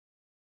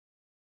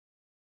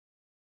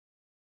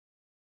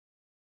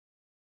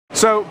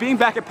So being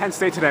back at Penn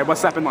State today,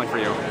 what's that been like for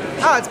you?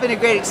 Oh, it's been a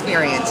great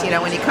experience. You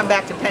know, when you come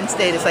back to Penn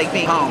State, it's like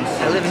being home.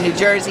 I live in New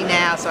Jersey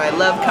now, so I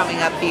love coming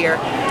up here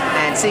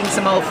and seeing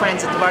some old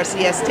friends at the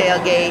Varsity S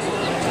tailgate,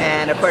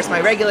 and of course my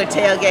regular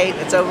tailgate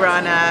that's over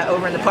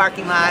in the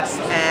parking lots,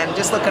 and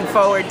just looking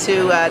forward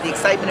to the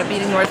excitement of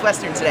beating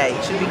Northwestern today.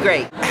 It should be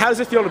great. How does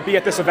it feel to be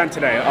at this event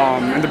today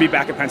and to be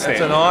back at Penn State?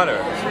 It's an honor.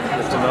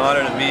 It's an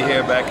honor to be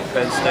here back at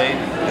Penn State,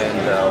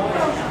 and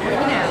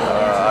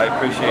I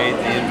appreciate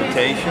the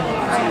invitation.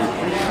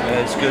 And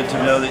it's good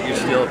to know that you're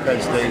still a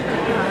Penn State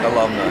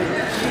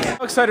alumni.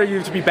 How excited are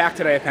you to be back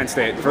today at Penn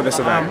State for this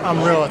event?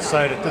 I'm real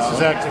excited. This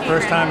is actually the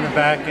first time I'm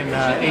back in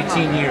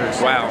 18 years.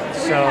 Wow.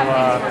 So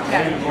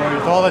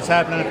with all that's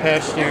happened in the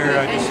past year,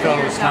 I just felt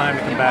it was time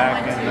to come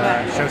back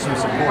and show some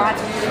support.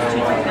 So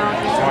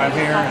that's why I'm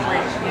here,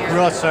 and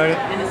real excited.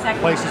 The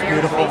place is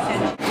beautiful.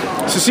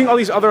 So seeing all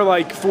these other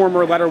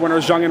former letter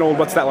winners, young and old,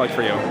 what's that like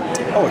for you?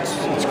 Oh,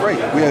 it's great.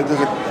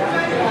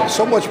 There's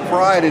so much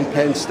pride in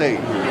Penn State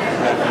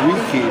that we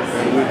keep,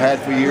 and we've had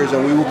for years,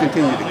 and we will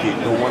continue to keep.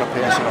 We don't want to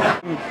pass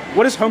it on.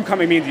 What does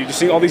homecoming mean to you, just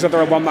seeing all these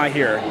other alumni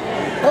here?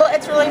 Well,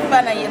 it's really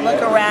fun. You look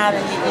around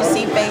and you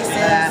see faces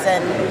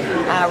and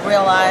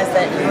realize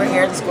that you were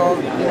here in school,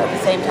 at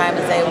the same time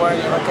as they were.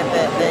 You look at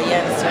the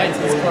young students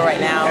in school right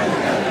now,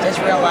 and just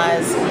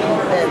realize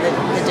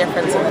the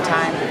difference in the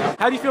time.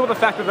 How do you feel about the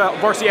fact that the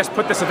Varsity S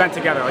put this event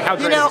together? How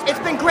great is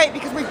it's been great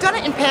because we've done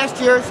it in past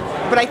years,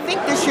 but I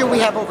think this year we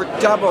have over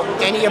double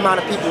any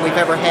amount of people we've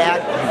ever had.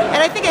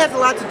 And I think it has a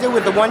lot to do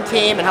with the one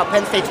team and how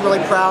Penn State's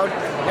really proud,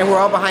 and we're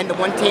all behind the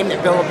one team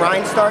that Bill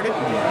O'Brien started.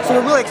 So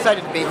we're really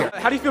excited to be here.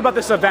 How do you feel about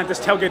this event, this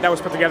tailgate that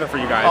was put together for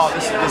you guys? Oh,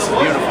 this is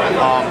beautiful.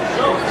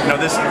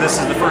 This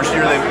is the first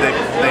year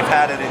they've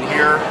had it in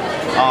here.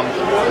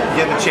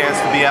 Getting a chance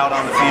to be out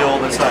on the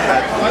field and stuff,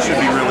 that should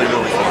be really,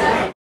 really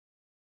fun.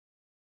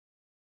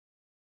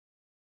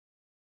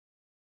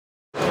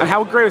 And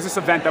how great is this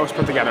event that was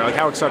put together?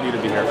 How excited are you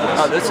to be here for this?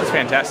 Oh, this is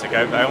fantastic.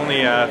 I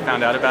only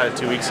found out about it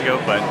 2 weeks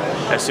ago, but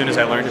as soon as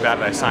I learned about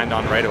it, I signed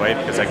on right away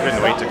because I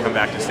couldn't wait to come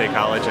back to State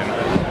College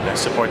and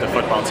support the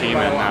football team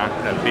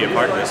and be a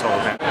part of this whole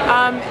event.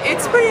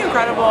 It's pretty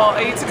incredible.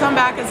 To come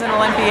back as an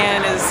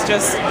Olympian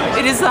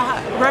is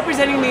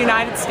representing the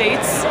United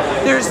States.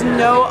 There's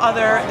no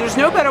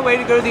better way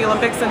to go to the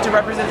Olympics than to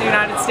represent the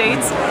United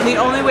States. And the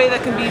only way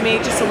that can be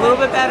made just a little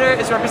bit better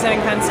is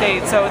representing Penn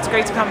State. So it's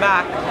great to come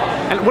back.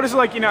 And what is it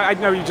like? I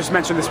know you just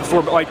mentioned this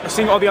before, but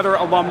seeing all the other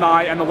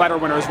alumni and the letter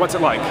winners, what's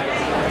it like?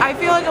 I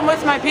feel like I'm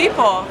with my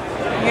people.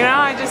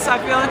 I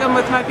feel like I'm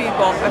with my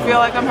people. I feel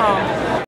like I'm home.